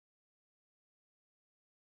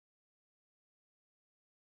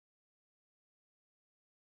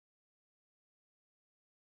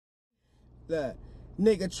That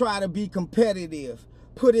nigga try to be competitive.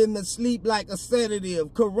 Put him to sleep like a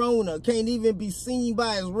sedative. Corona can't even be seen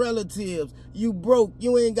by his relatives. You broke,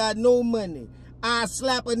 you ain't got no money. I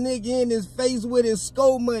slap a nigga in his face with his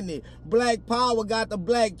skull money. Black Power got the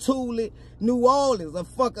black tulip. New Orleans, a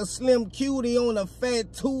fucker slim cutie on a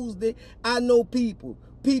fat Tuesday. I know people.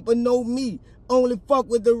 People know me. Only fuck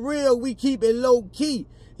with the real, we keep it low key.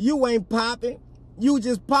 You ain't popping. You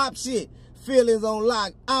just pop shit. Feelings on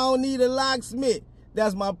lock. I don't need a locksmith.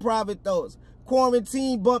 That's my private thoughts.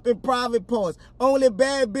 Quarantine bumping private parts. Only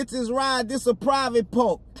bad bitches ride, this a private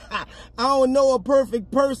park. I don't know a perfect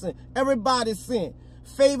person. Everybody sin.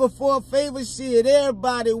 Favor for a favor shit,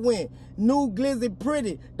 everybody win. New glizzy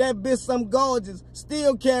pretty, that bitch some gorgeous.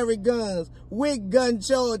 Still carry guns, with gun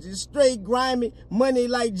charges. Straight grimy, money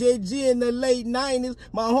like JG in the late 90s.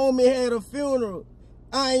 My homie had a funeral.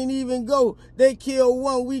 I ain't even go. They kill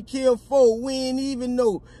one, we kill four. We ain't even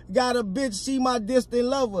know. Got a bitch, she my distant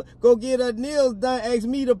lover. Go get her nails done, ask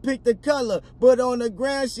me to pick the color. But on the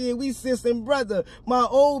ground shit, we sis and brother. My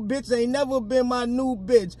old bitch ain't never been my new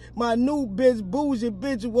bitch. My new bitch, bougie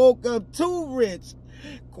bitch, woke up too rich.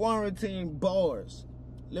 Quarantine bars.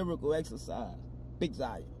 Lyrical exercise. Big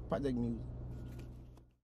Zion. Project Music.